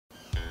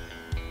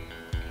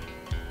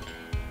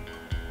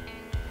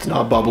It's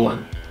not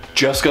bubbling.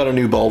 Just got a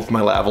new bulb for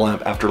my lava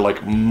lamp after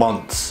like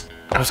months.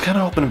 I was kind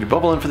of hoping it'd be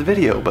bubbling for the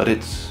video, but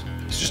it's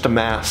just a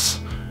mass,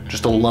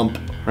 just a lump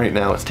right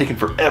now. It's taking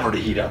forever to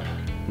heat up.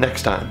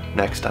 Next time,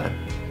 next time.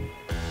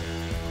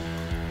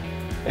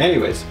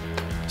 Anyways,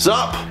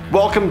 sup?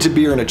 Welcome to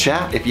Beer and a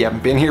Chat. If you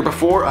haven't been here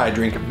before, I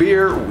drink a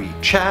beer, we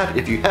chat.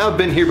 If you have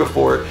been here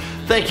before,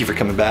 thank you for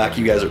coming back.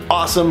 You guys are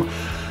awesome.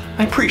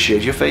 I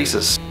appreciate your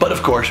faces. But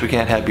of course, we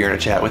can't have Beer and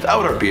a Chat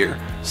without our beer.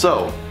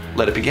 So,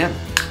 let it begin.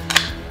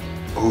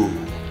 Ooh.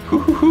 Hoo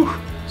hoo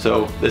hoo.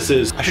 So this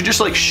is, I should just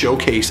like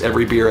showcase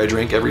every beer I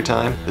drink every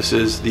time. This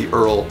is the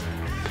Earl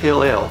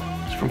Pale Ale.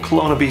 It's from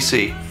Kelowna,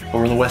 BC,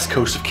 over on the west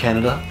coast of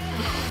Canada.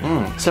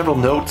 Several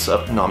notes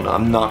of, no,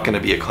 I'm not gonna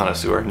be a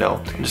connoisseur,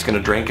 no. I'm just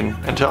gonna drink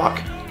and talk.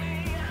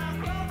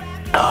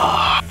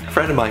 A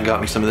friend of mine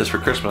got me some of this for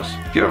Christmas.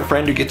 If you have a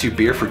friend who gets you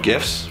beer for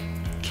gifts,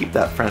 keep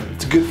that friend.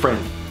 It's a good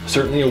friend.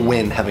 Certainly a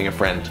win having a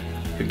friend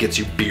who gets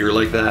you beer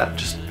like that,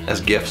 just as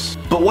gifts.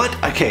 But what?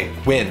 Okay,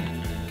 win.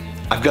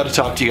 I've got to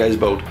talk to you guys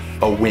about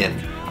a win.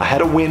 I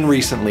had a win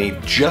recently,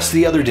 just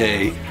the other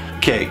day.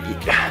 Okay,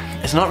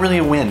 it's not really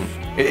a win.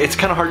 It's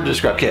kind of hard to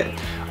describe. Okay,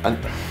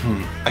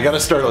 I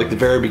gotta start at like the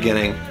very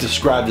beginning,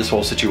 describe this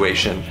whole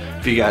situation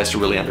for you guys to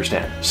really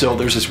understand. So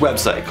there's this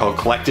website called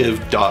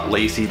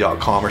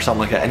collective.lacy.com or something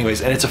like that.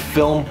 Anyways, and it's a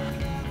film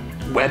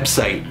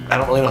website. I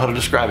don't really know how to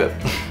describe it.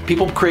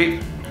 People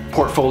create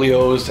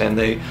portfolios and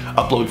they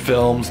upload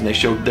films and they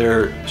show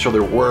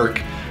their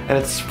work. And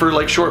it's for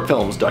like short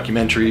films,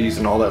 documentaries,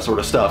 and all that sort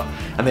of stuff.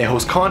 And they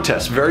host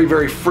contests very,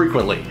 very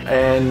frequently.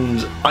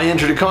 And I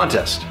entered a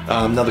contest.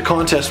 Now the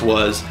contest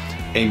was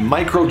a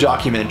micro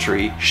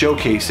documentary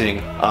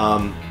showcasing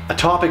a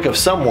topic of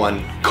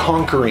someone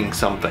conquering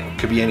something.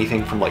 Could be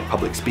anything from like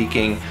public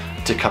speaking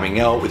to coming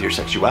out with your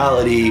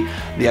sexuality.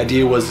 The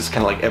idea was this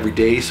kind of like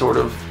everyday sort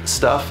of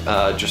stuff,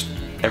 just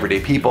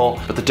everyday people.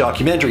 But the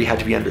documentary had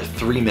to be under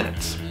 3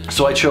 minutes.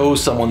 So I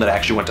chose someone that I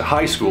actually went to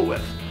high school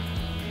with.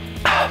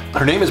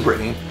 Her name is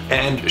Brittany,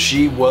 and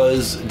she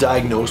was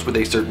diagnosed with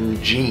a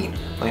certain gene.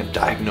 Like,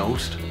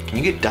 diagnosed? Can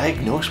you get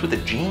diagnosed with a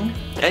gene?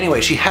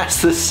 Anyway, she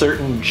has this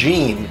certain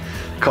gene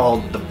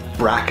called the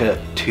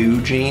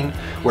BRCA2 gene,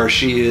 where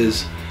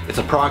it's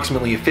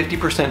approximately a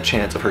 50%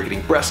 chance of her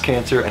getting breast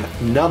cancer and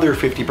another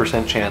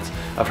 50% chance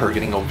of her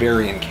getting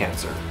ovarian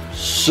cancer.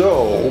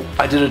 So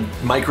I did a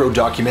micro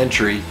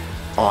documentary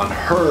on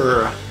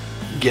her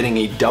getting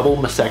a double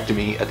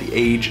mastectomy at the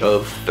age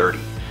of 30.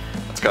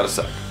 That's gotta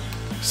suck.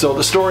 So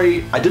the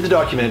story, I did the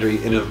documentary,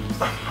 in an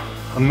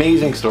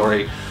amazing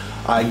story.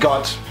 I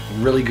got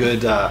really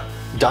good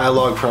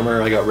dialogue from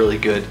her, I got really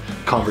good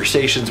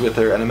conversations with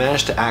her, and I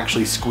managed to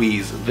actually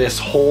squeeze this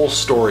whole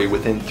story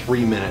within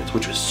 3 minutes,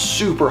 which was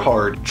super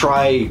hard.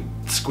 Try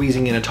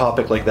squeezing in a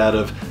topic like that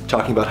of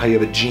talking about how you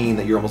have a gene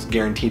that you're almost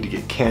guaranteed to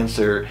get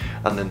cancer,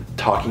 and then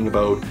talking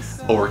about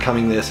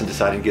overcoming this and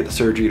deciding to get the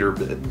surgery or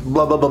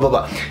blah, blah, blah, blah,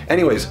 blah.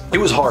 Anyways, it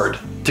was hard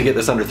to get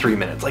this under 3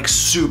 minutes, like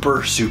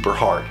super, super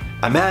hard.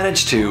 I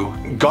managed to,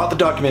 got the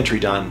documentary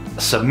done,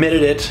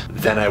 submitted it,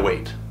 then I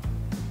wait.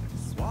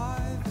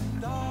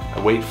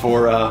 I wait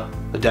for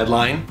the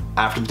deadline.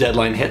 After the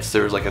deadline hits,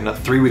 there was like a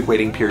 3-week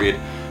waiting period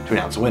to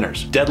announce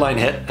winners. Deadline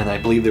hit, and I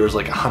believe there was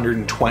like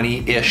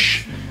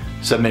 120-ish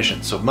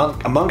submissions. So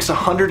amongst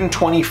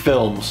 120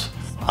 films,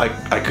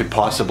 I could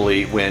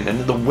possibly win,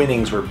 and the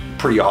winnings were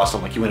pretty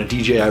awesome. Like you win a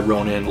DJI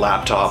Ronin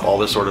laptop, all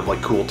this sort of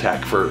like cool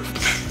tech for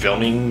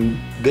filming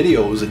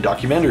videos and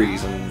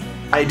documentaries, and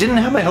I didn't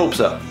have my hopes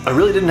up. I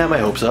really didn't have my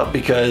hopes up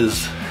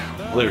because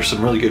there's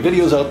some really good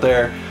videos out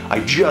there.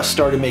 I just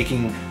started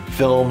making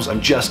films. I'm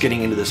just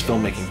getting into this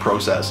filmmaking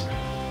process,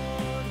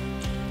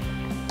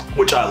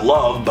 which I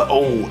love, but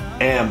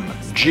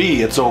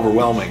OMG, it's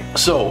overwhelming.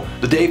 So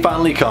the day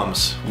finally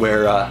comes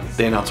where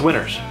they announce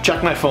winners.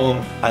 Check my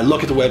phone, I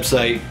look at the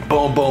website,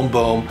 boom, boom,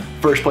 boom,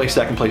 first place,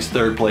 second place,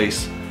 third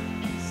place.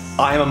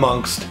 I am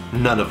amongst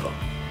none of them.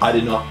 I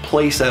did not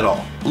place at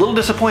all. A little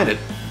disappointed,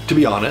 to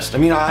be honest. I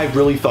mean, I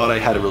really thought I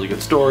had a really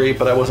good story,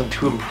 but I wasn't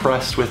too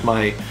impressed with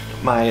my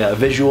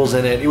visuals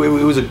in it. It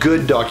was a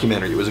good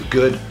documentary. It was a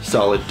good,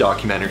 solid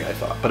documentary, I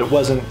thought, but it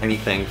wasn't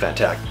anything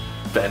fantastic.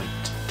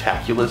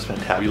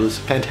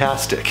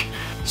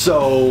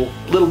 So,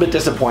 a little bit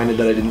disappointed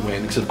that I didn't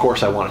win, because of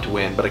course I wanted to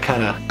win, but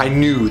I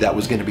knew that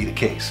was gonna be the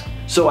case.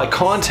 So I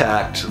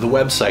contact the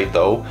website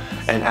though,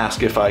 and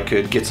ask if I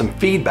could get some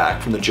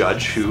feedback from the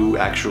judge who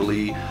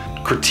actually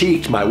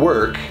critiqued my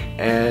work,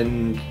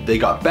 and they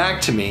got back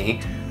to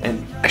me,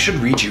 and I should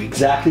read you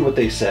exactly what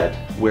they said,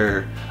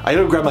 where, I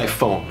gotta grab my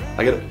phone.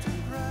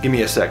 Give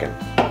me a second.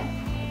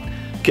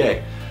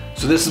 Okay,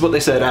 so this is what they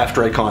said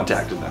after I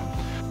contacted them.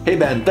 Hey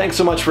Ben, thanks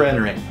so much for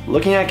entering.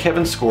 Looking at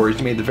Kevin's scores,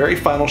 you made the very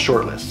final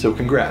shortlist, so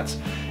congrats.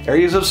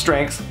 Areas of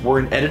strength were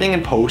in editing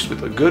and post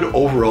with a good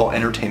overall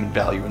entertainment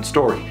value and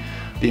story.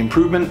 The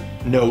improvement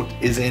note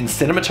is in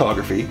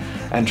cinematography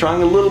and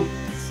trying to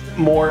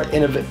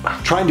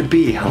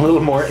be a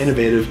little more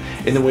innovative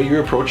in the way you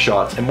approach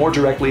shots and more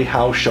directly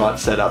how shot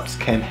setups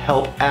can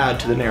help add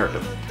to the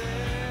narrative.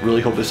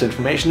 Really hope this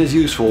information is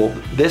useful.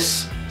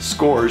 This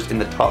scores in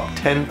the top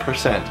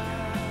 10%.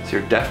 So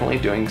you're definitely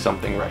doing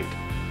something right.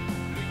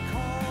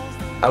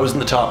 I was in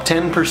the top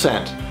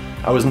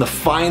 10%. I was in the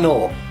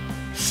final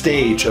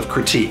stage of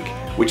critique,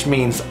 which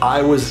means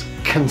I was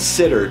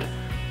considered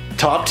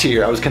top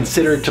tier. I was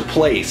considered to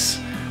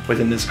place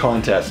within this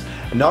contest.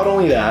 And not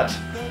only that,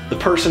 the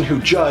person who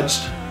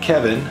judged,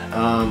 Kevin,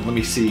 let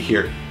me see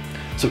here.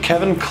 So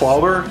Kevin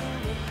Klauber,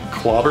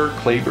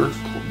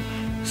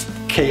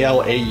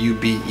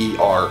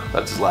 K-L-A-U-B-E-R,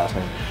 that's his last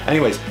name.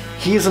 Anyways,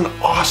 he is an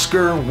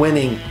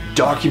Oscar-winning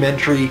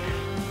documentary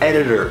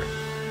editor.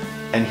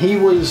 And he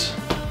was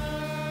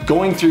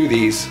going through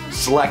these,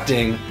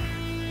 selecting,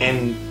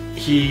 and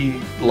he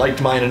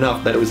liked mine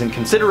enough that it was in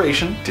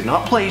consideration. Did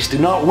not place,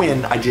 did not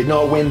win. I did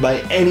not win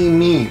by any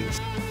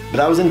means. But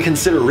I was in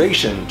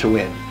consideration to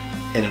win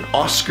in an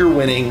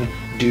Oscar-winning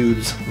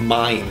dude's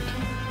mind.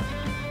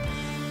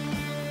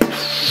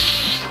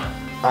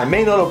 I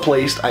may not have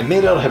placed, I may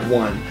not have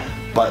won,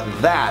 but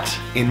that,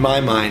 in my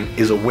mind,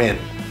 is a win.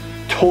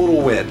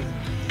 Total win.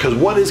 Because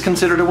what is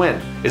considered a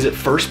win? Is it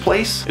first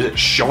place? Is it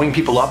showing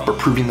people up or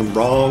proving them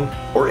wrong?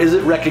 Or is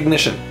it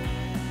recognition?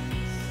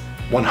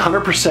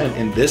 100%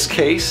 in this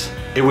case,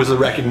 it was the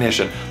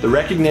recognition. The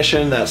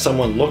recognition that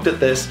someone looked at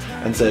this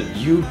and said,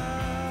 you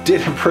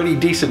did a pretty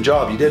decent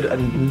job. You did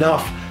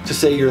enough to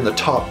say you're in the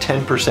top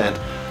 10%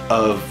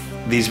 of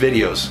these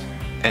videos.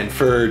 And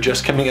for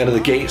just coming out of the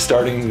gate,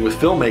 starting with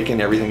filmmaking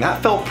and everything,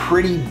 that felt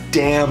pretty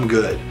damn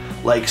good.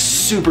 Like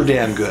super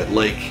damn good.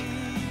 Like,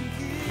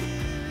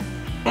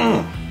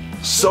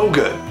 so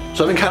good.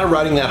 So I've been kind of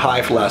riding that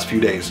high for the last few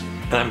days.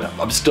 And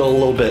I'm still a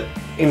little bit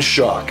in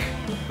shock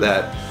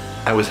that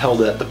I was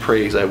held at the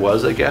praise I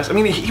was, I guess. I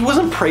mean, he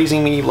wasn't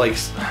praising me like,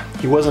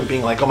 he wasn't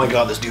being like, oh my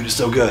God, this dude is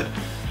so good.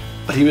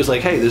 But he was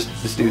like, hey,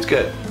 this dude's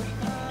good.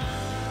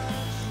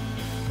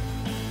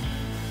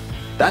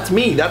 That's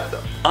me,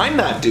 I'm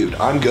that dude,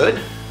 I'm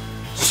good.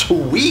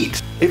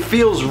 Sweet. It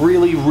feels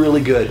really,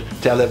 really good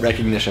to have that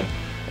recognition.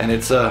 And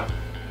it's a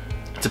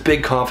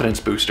big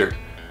confidence booster.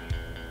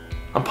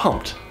 I'm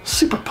pumped,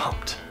 super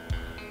pumped.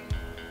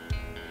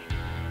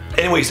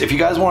 Anyways, if you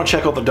guys want to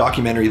check out the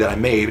documentary that I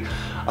made,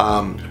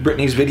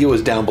 Brittany's video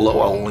is down below.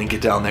 I'll link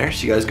it down there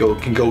so you guys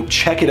can go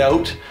check it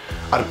out.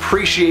 I'd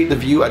appreciate the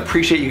view. I'd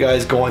appreciate you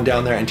guys going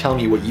down there and telling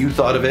me what you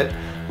thought of it.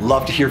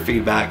 Love to hear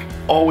feedback.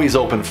 Always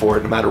open for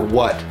it, no matter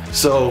what.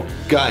 So,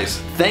 guys,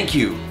 thank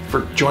you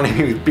for joining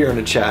me with Beer in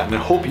a Chat, and I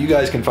hope you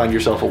guys can find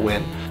yourself a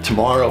win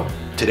tomorrow,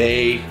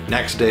 today,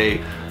 next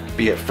day,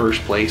 be it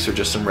first place or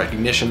just some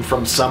recognition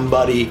from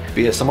somebody,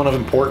 be it someone of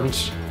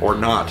importance or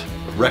not.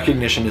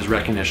 Recognition is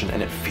recognition,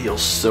 and it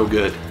feels so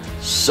good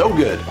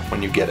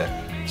when you get it.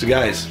 So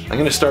guys, I'm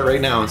gonna start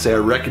right now and say I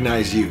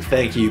recognize you.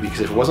 Thank you,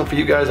 because if it wasn't for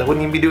you guys, I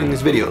wouldn't even be doing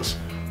these videos.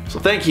 So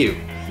thank you.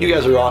 You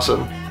guys are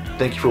awesome.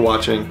 Thank you for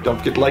watching. Don't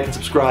forget to like and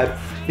subscribe.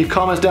 Leave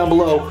comments down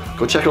below.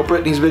 Go check out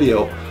Brittany's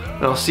video,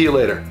 and I'll see you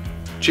later.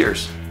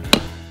 Cheers.